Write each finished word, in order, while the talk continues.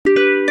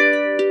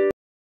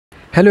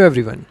Hello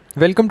everyone,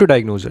 welcome to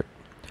Diagnoser.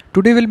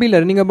 Today we'll be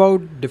learning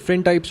about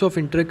different types of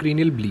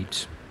intracranial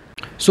bleeds.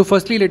 So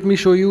firstly let me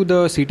show you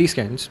the CT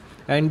scans,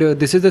 and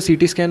this is the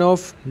CT scan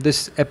of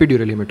this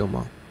epidural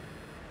hematoma.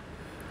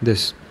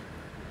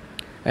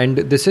 And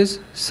this is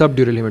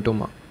subdural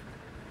hematoma.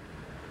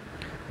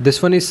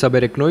 This one is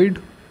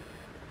subarachnoid,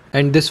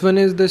 and this one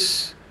is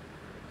this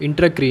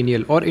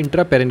intracranial or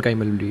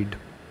intraparenchymal bleed.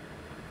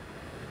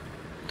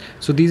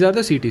 So these are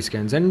the CT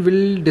scans, and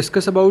we'll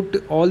discuss about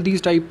all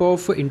these type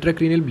of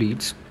intracranial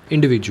bleeds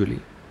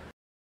individually.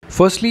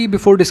 Firstly,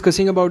 before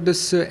discussing about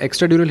this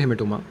extradural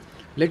hematoma,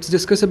 let's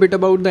discuss a bit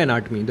about the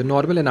anatomy, the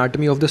normal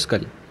anatomy of the skull.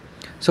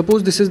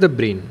 Suppose this is the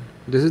brain.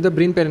 This is the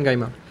brain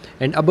parenchyma,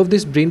 and above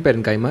this brain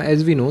parenchyma,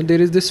 as we know,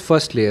 there is this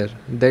first layer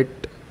that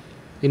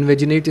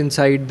invaginates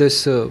inside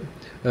this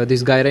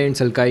gyri and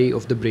sulci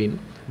of the brain.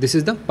 This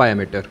is the pia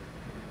mater.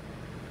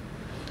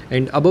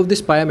 And above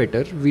this pia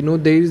mater, we know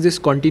there is this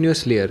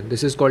continuous layer.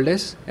 This is called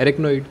as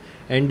arachnoid.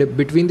 And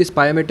between this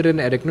pia mater and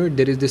arachnoid,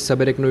 there is this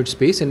subarachnoid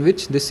space in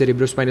which this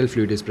cerebrospinal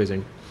fluid is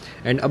present.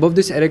 And above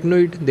this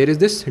arachnoid, there is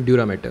this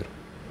dura mater.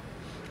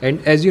 And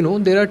as you know,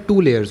 there are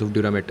two layers of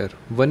dura mater.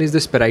 One is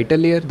this parietal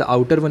layer. The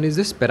outer one is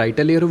this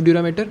parietal layer of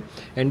dura mater.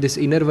 And this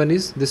inner one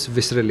is this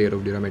visceral layer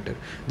of dura mater.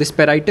 This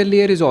parietal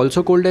layer is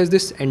also called as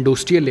this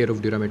endosteal layer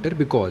of dura mater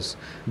because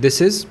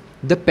this is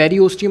the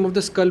periosteum of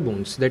the skull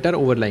bones that are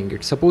overlying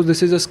it. Suppose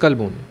this is a skull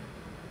bone.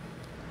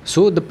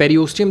 So the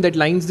periosteum that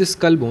lines this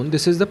skull bone,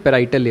 this is the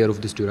parietal layer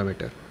of this dura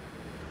mater.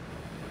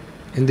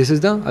 And this is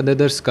the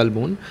another skull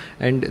bone,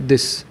 and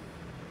this.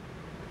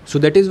 So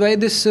that is why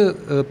this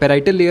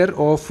parietal layer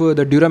of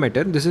the dura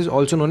mater, this is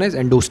also known as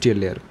endosteal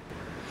layer.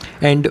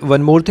 And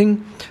one more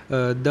thing,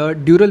 the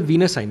dural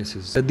venous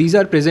sinuses. These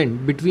are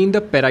present between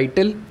the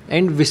parietal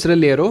and visceral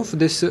layer of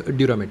this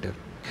dura mater.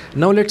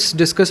 Now let's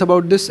discuss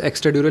about this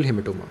extradural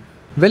hematoma.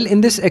 Well,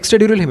 in this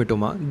extradural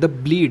hematoma, the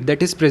bleed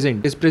that is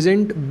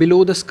present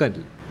below the skull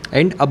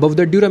and above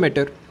the dura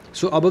mater.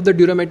 So above the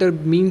dura mater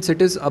means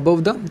it is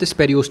above this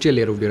periosteal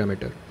layer of dura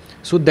mater.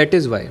 So that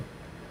is why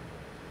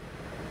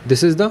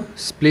this is the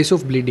place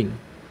of bleeding.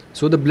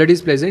 So the blood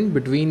is present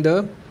between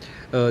the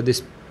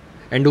this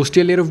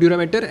endosteal layer of dura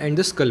mater and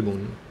the skull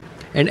bone.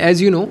 And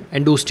as you know,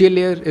 endosteal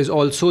layer is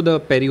also the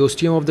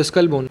periosteum of the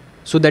skull bone.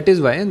 So that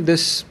is why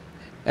this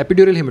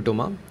epidural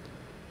hematoma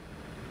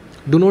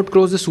do not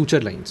cross the suture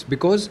lines,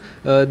 because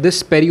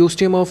this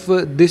periosteum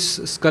of this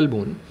skull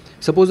bone,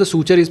 suppose the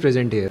suture is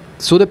present here.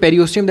 So the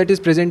periosteum that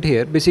is present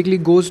here basically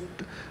goes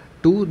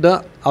to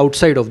the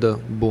outside of the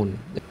bone.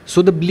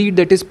 So the bleed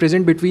that is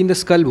present between the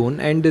skull bone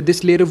and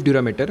this layer of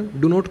dura mater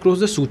do not cross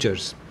the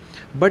sutures.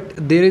 But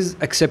there is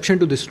exception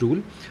to this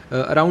rule.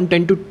 Around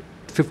 10 to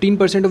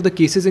 15% of the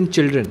cases in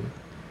children,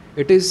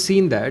 it is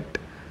seen that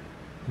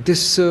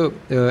this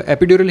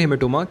epidural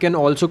hematoma can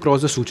also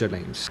cross the suture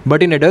lines.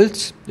 But in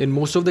adults, in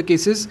most of the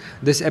cases,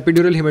 this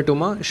epidural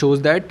hematoma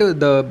shows that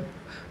the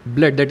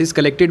blood that is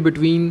collected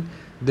between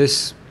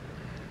this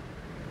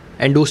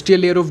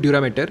endosteal layer of dura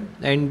mater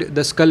and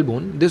the skull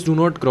bone, this do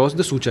not cross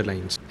the suture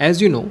lines.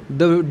 As you know,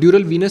 the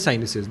dural venous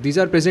sinuses, these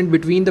are present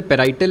between the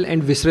parietal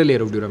and visceral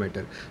layer of dura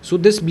mater. So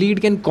this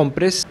bleed can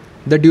compress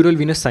the dural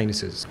venous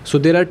sinuses. So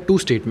there are two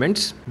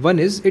statements. One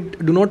is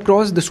it do not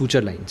cross the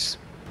suture lines.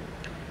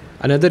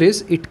 Another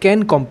is it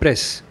can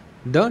compress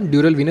the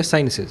dural venous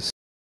sinuses.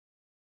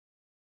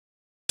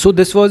 So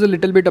this was a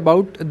little bit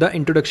about the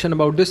introduction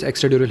about this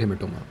extradural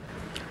hematoma.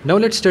 Now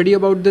let's study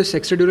about this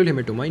extradural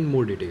hematoma in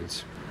more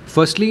details.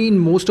 Firstly, in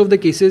most of the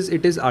cases,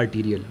 it is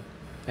arterial.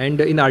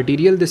 And in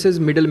arterial, this is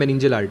middle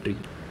meningeal artery.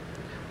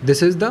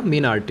 This is the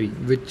main artery,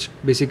 which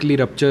basically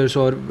ruptures,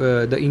 or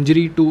the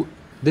injury to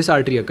this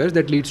artery occurs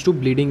that leads to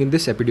bleeding in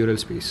this epidural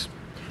space.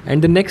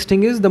 And the next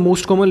thing is the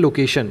most common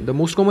location. The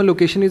most common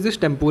location is this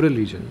temporal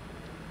region.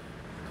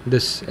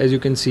 This, as you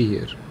can see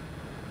here.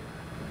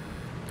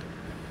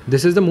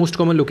 This is the most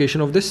common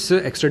location of this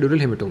extradural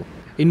hematoma.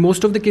 In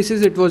most of the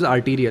cases, it was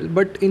arterial,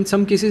 but in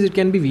some cases, it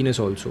can be venous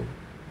also.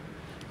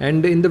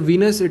 And in the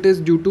venous, it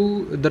is due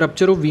to the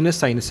rupture of venous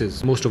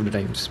sinuses most of the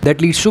times. That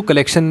leads to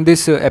collection in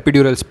this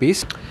epidural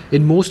space.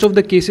 In most of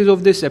the cases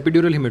of this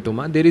epidural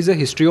hematoma, there is a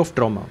history of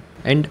trauma.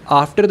 And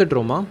after the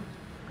trauma,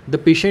 the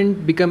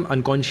patient become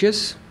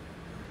unconscious.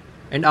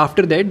 And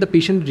after that, the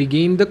patient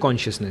regain the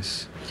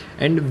consciousness.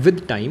 And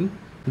with time,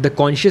 the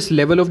conscious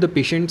level of the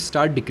patient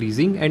start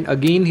decreasing, and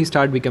again he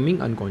start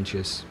becoming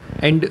unconscious.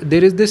 And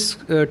there is this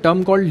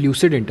term called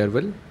lucid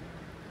interval.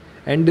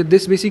 And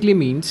this basically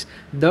means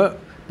the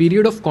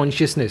period of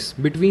consciousness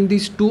between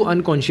these two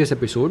unconscious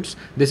episodes.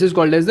 This is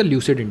called as the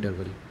lucid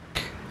interval.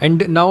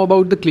 And now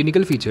about the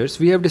clinical features.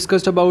 We have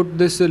discussed about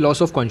this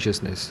loss of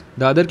consciousness.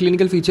 The other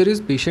clinical feature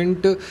is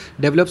patient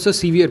develops a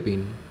severe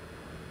pain.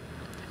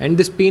 and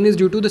this pain is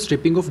due to the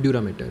stripping of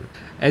dura mater.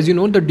 As you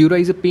know, the dura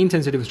is a pain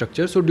sensitive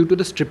structure, so due to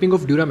the stripping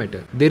of dura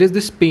mater, there is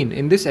this pain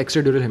in this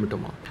extradural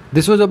hematoma.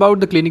 This was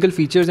about the clinical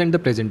features and the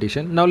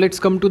presentation. Now let's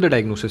come to the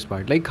diagnosis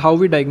part, like how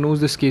we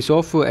diagnose this case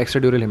of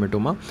extradural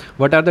hematoma.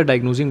 What are the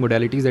diagnosing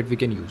modalities that we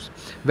can use?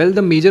 Well,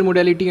 the major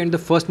modality and the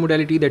first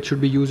modality that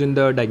should be used in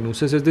the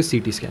diagnosis is the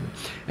CT scan.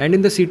 And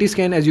in the CT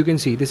scan, as you can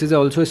see, this is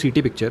also a CT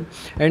picture,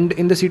 and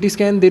in the CT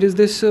scan there is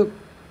this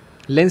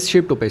lens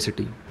shaped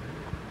opacity,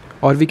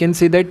 or we can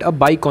say that a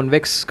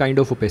biconvex kind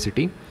of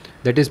opacity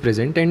that is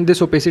present, and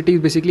this opacity is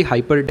basically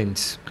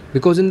hyperdense,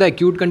 because in the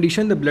acute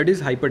condition the blood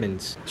is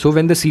hyperdense. So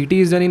when the CT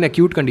is done in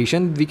acute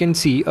condition, we can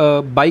see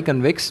a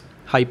biconvex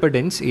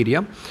hyperdense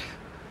area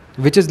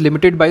which is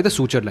limited by the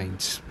suture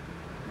lines,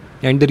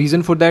 and the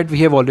reason for that we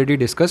have already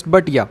discussed.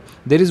 But yeah,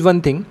 there is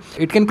one thing,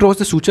 it can cross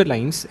the suture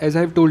lines, as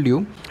I have told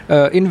you,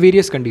 in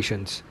various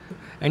conditions,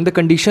 and the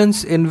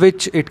conditions in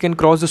which it can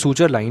cross the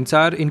suture lines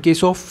are in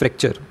case of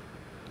fracture,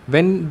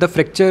 when the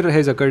fracture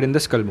has occurred in the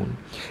skull bone,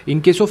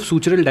 in case of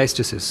sutural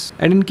diastasis,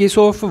 and in case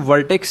of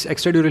vertex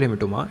extradural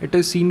hematoma, it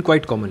is seen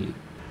quite commonly.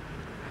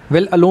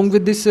 Well, along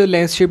with this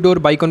lens shaped or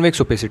biconvex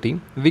opacity,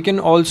 we can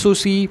also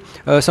see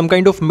some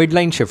kind of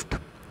midline shift,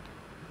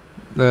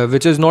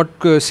 which is not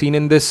seen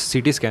in this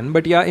CT scan,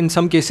 but yeah, in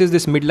some cases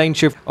this midline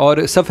shift or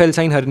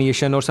subfalcine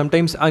herniation or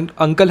sometimes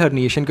uncal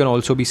herniation can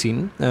also be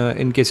seen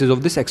in cases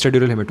of this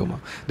extradural hematoma.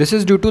 This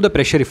is due to the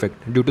pressure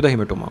effect due to the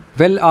hematoma.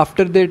 Well,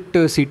 after that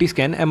CT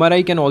scan,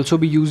 MRI can also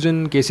be used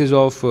in cases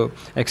of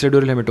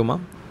extradural hematoma,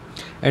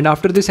 and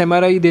after this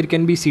MRI there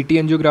can be CT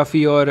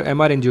angiography or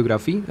MR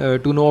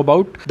angiography to know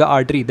about the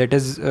artery that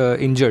is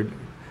injured,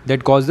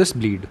 that caused this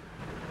bleed.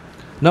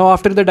 Now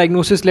after the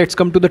diagnosis, let's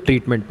come to the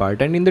treatment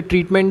part. And in the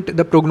treatment,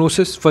 the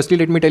prognosis, firstly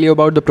let me tell you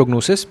about the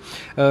prognosis.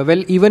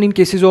 Well, even in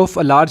cases of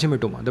a large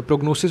hematoma, the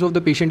prognosis of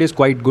the patient is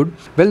quite good.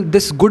 Well,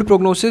 this good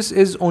prognosis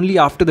is only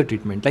after the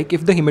treatment, like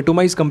if the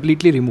hematoma is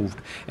completely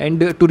removed, and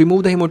to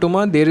remove the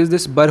hematoma there is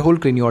this burr hole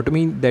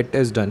craniotomy that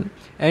is done,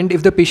 and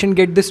if the patient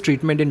get this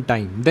treatment in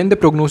time, then the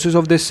prognosis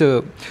of this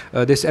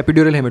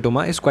epidural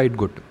hematoma is quite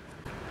good.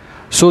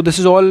 So this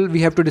is all we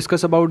have to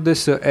discuss about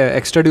this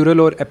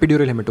extradural or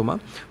epidural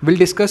hematoma. We'll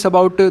discuss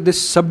about this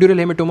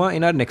subdural hematoma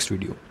in our next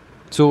video.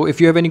 So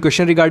if you have any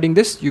question regarding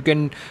this, you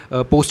can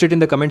post it in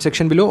the comment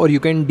section below, or you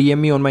can DM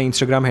me on my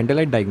Instagram handle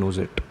at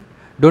diagnoseIt.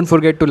 Don't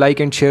forget to like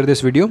and share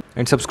this video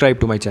and subscribe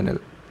to my channel.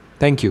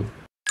 Thank you.